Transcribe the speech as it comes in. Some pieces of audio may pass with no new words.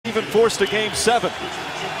Even forced a Game 7.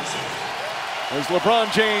 As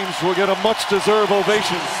LeBron James will get a much-deserved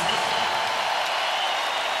ovation.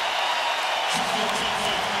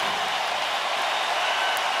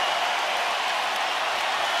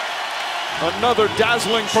 Another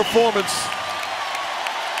dazzling performance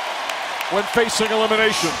when facing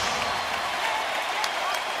elimination.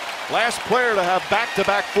 Last player to have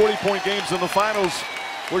back-to-back 40-point games in the finals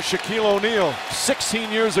was Shaquille O'Neal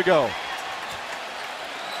 16 years ago.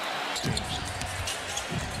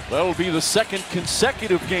 That'll be the second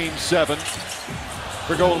consecutive Game 7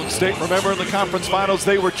 for Golden State. Remember, in the conference finals,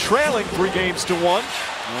 they were trailing 3 games to 1.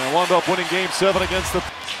 And wound up winning Game 7 against the...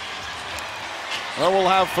 Well, we'll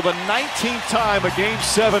have for the 19th time a Game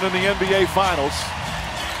 7 in the NBA Finals.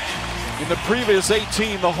 In the previous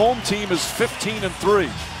 18, the home team is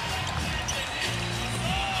 15-3.